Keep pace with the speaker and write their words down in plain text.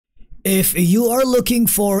If you are looking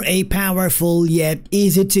for a powerful yet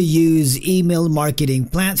easy to use email marketing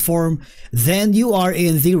platform, then you are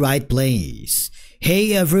in the right place.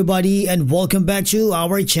 Hey everybody, and welcome back to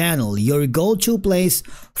our channel, your go-to place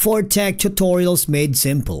for tech tutorials made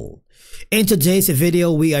simple. In today's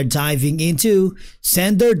video, we are diving into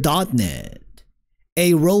Sender.net,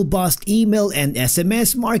 a robust email and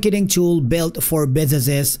SMS marketing tool built for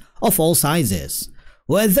businesses of all sizes.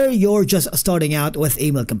 Whether you're just starting out with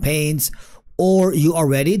email campaigns or you are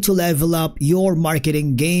ready to level up your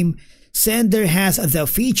marketing game, Sender has the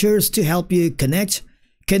features to help you connect,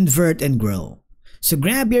 convert, and grow. So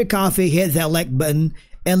grab your coffee, hit that like button,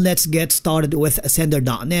 and let's get started with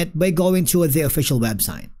Sender.net by going to the official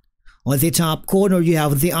website. On the top corner, you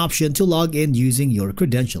have the option to log in using your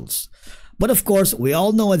credentials. But of course, we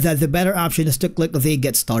all know that the better option is to click the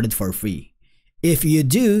Get Started for free. If you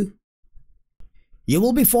do, you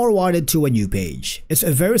will be forwarded to a new page. It's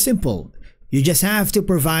very simple. You just have to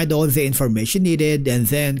provide all the information needed and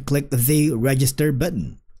then click the register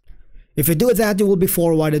button. If you do that, you will be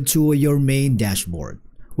forwarded to your main dashboard,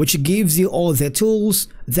 which gives you all the tools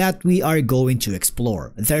that we are going to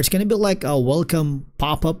explore. There's going to be like a welcome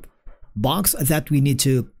pop-up box that we need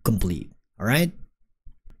to complete. All right.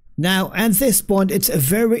 Now, at this point, it's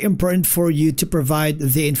very important for you to provide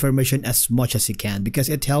the information as much as you can because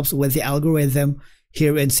it helps with the algorithm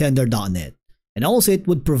here in Sender.net. And also, it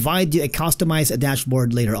would provide you a customized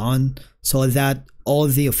dashboard later on so that all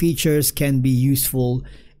the features can be useful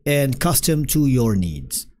and custom to your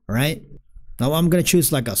needs. All right. Now, I'm going to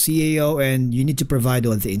choose like a CAO and you need to provide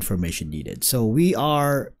all the information needed. So we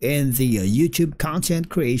are in the YouTube content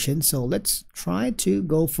creation. So let's try to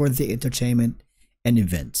go for the entertainment and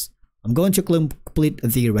events. I'm going to complete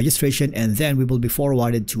the registration and then we will be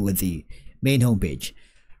forwarded to the main homepage.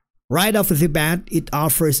 Right off the bat, it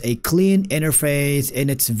offers a clean interface and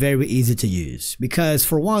it's very easy to use because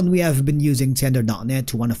for one, we have been using Sender.net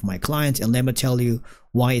to one of my clients and let me tell you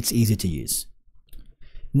why it's easy to use.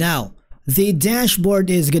 Now, the dashboard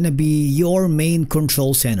is going to be your main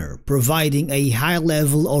control center, providing a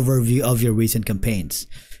high-level overview of your recent campaigns.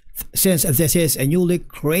 Since this is a newly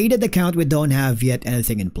created account, we don't have yet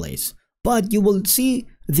anything in place. But you will see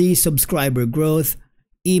the subscriber growth,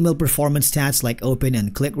 email performance stats like open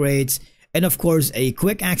and click rates, and of course a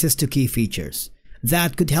quick access to key features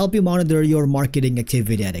that could help you monitor your marketing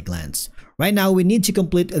activity at a glance. Right now, we need to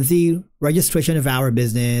complete the registration of our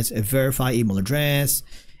business, verify email address,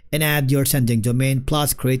 and add your sending domain,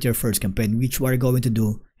 plus create your first campaign, which we are going to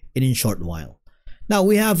do in a short while. Now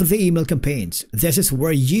we have the email campaigns. This is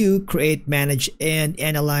where you create, manage, and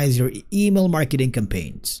analyze your email marketing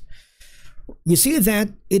campaigns. You see that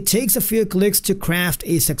it takes a few clicks to craft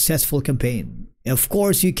a successful campaign. Of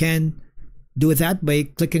course, you can do that by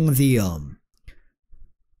clicking the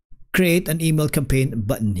create an email campaign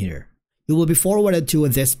button here. You will be forwarded to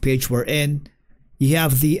this page wherein you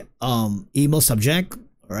have the email subject.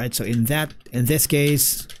 All right, so in this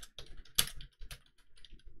case,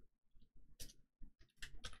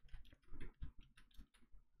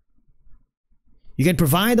 you can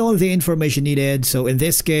provide all the information needed. So in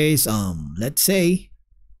this case, let's say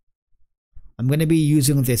I'm going to be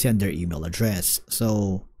using the sender email address.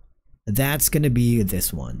 So that's going to be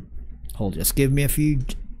this one. Just give me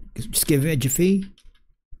a jiffy.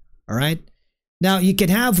 All right. Now you can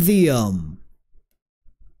have the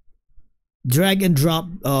drag and drop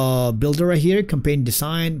builder right here, campaign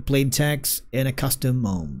design, plain text, and a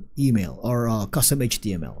custom email or custom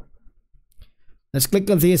HTML. Let's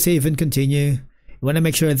click on the save and continue. You want to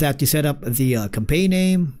make sure that you set up the campaign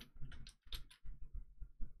name.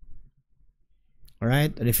 All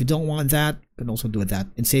right. And if you don't want that, you can also do that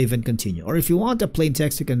and save and continue. Or if you want a plain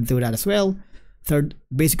text, you can do that as well.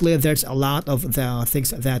 Basically, there's a lot of the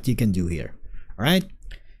things that you can do here. All right.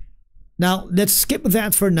 Now, let's skip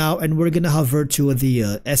that for now and we're going to hover to the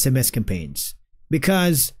SMS campaigns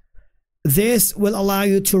because this will allow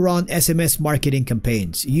you to run SMS marketing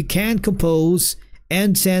campaigns. You can compose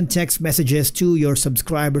and send text messages to your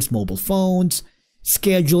subscribers' mobile phones,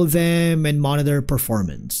 schedule them, and monitor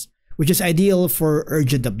performance, which is ideal for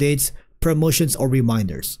urgent updates, promotions, or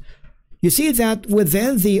reminders. You see that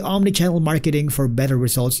within the omnichannel marketing for better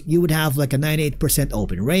results, you would have like a 98%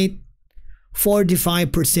 open rate,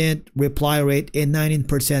 45% reply rate, and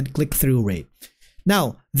 19% click-through rate.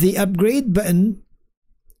 Now, the upgrade button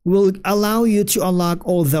will allow you to unlock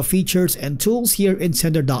all the features and tools here in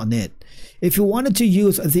Sender.net. If you wanted to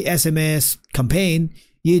use the SMS campaign,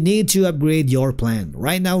 you need to upgrade your plan.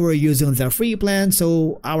 Right now, we're using the free plan,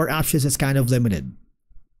 so our options is kind of limited.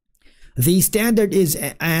 The standard is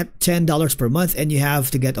at $10 per month, and you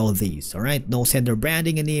have to get all these. All right, no sender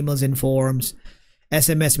branding in emails and forms,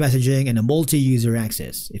 SMS messaging, and a multi-user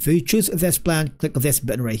access. If you choose this plan, click this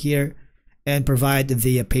button right here and provide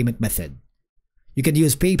the payment method. You can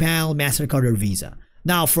use PayPal, MasterCard, or Visa.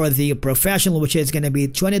 Now for the professional, which is going to be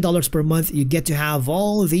 $20 per month, you get to have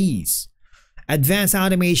all these: advanced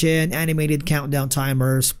automation, animated countdown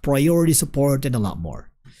timers, priority support, and a lot more.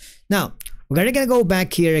 Now we're going to go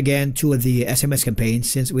back here again to the SMS campaign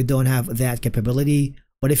since we don't have that capability.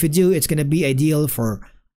 But if you do, it's going to be ideal for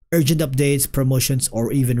urgent updates, promotions,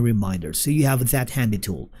 or even reminders. So you have that handy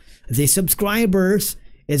tool. The subscribers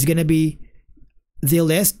is going to be the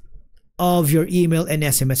list of your email and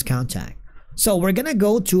SMS contact. So we're going to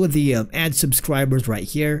go to the add subscribers right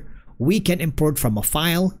here. We can import from a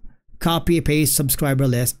file, copy, paste subscriber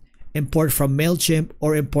list, import from MailChimp,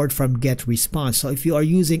 or import from GetResponse. So if you are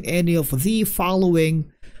using any of the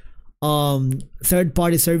following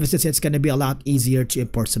third-party services, it's going to be a lot easier to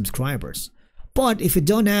import subscribers. But if you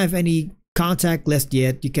don't have any contact list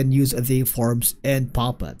yet, you can use the forms and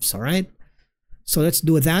pop-ups. All right, so let's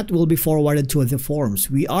do that. We'll be forwarded to the forms.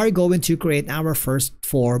 We are going to create our first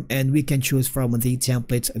form, and we can choose from the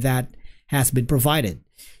templates that has been provided.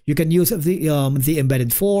 You can use the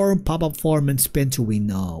embedded form, pop-up form, and spin to win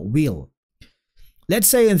wheel. Let's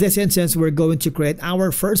say in this instance, we're going to create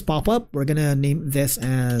our first pop-up. We're going to name this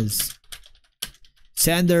as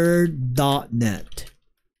sender.net.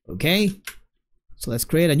 Okay. So let's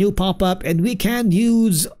create a new pop-up, and we can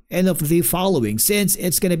use any of the following since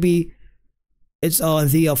it's going to be, the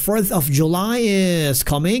 4th of July is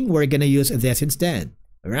coming. We're going to use this instead.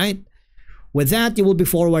 All right. With that, you will be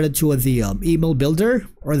forwarded to the email builder,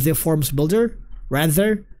 or the forms builder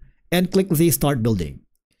rather, and click the start building.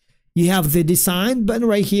 You have the design button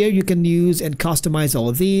right here. You can use and customize all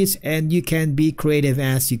of these, and you can be creative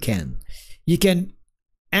as you can. You can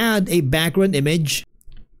add a background image.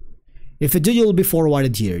 If you do, you'll be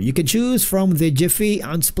forwarded here. You can choose from the Jiffy,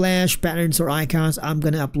 Unsplash, patterns, or icons. I'm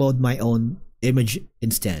going to upload my own image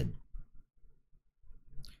instead.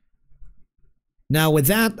 Now with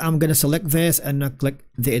that, I'm going to select this and click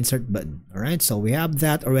the insert button. All right, so we have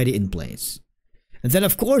that already in place. And then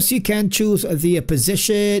of course you can choose the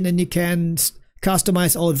position, and you can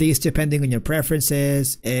customize all of these depending on your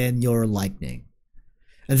preferences and your liking.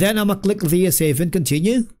 And then I'm going to click the save and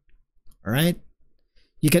continue. All right.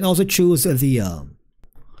 You can also choose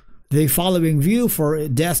the following view for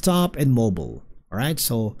desktop and mobile. All right,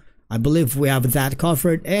 so I believe we have that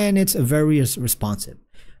covered, and it's very responsive.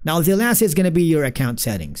 Now the last is going to be your account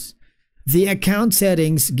settings. The account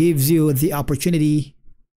settings gives you the opportunity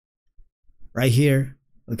right here,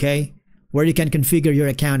 okay, where you can configure your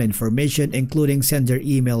account information, including sender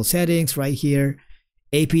email settings right here,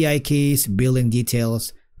 API keys, billing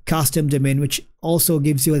details, custom domain, which also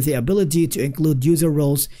gives you the ability to include user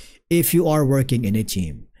roles if you are working in a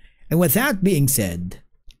team. And with that being said,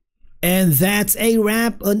 and that's a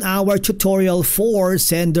wrap on our tutorial for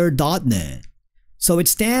sender.net. So it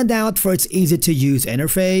stands out for its easy to use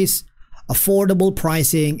interface, affordable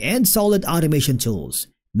pricing, and solid automation tools,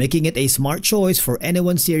 making it a smart choice for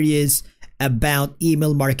anyone serious about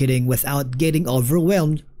email marketing without getting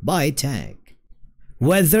overwhelmed by tech.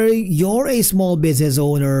 Whether you're a small business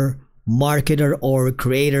owner, marketer, or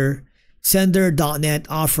creator, sender.net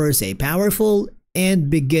offers a powerful and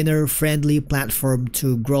beginner-friendly platform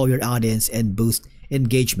to grow your audience and boost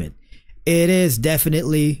engagement. It is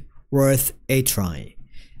definitely worth a try.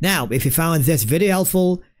 Now, if you found this video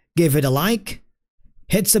helpful, give it a like,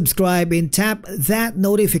 hit subscribe, and tap that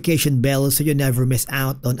notification bell so you never miss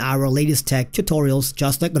out on our latest tech tutorials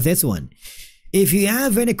just like this one. If you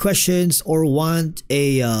have any questions or want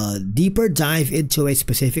a deeper dive into a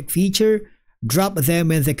specific feature, drop them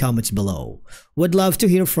in the comments below. Would love to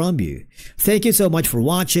hear from you. Thank you so much for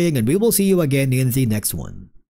watching, and we will see you again in the next one.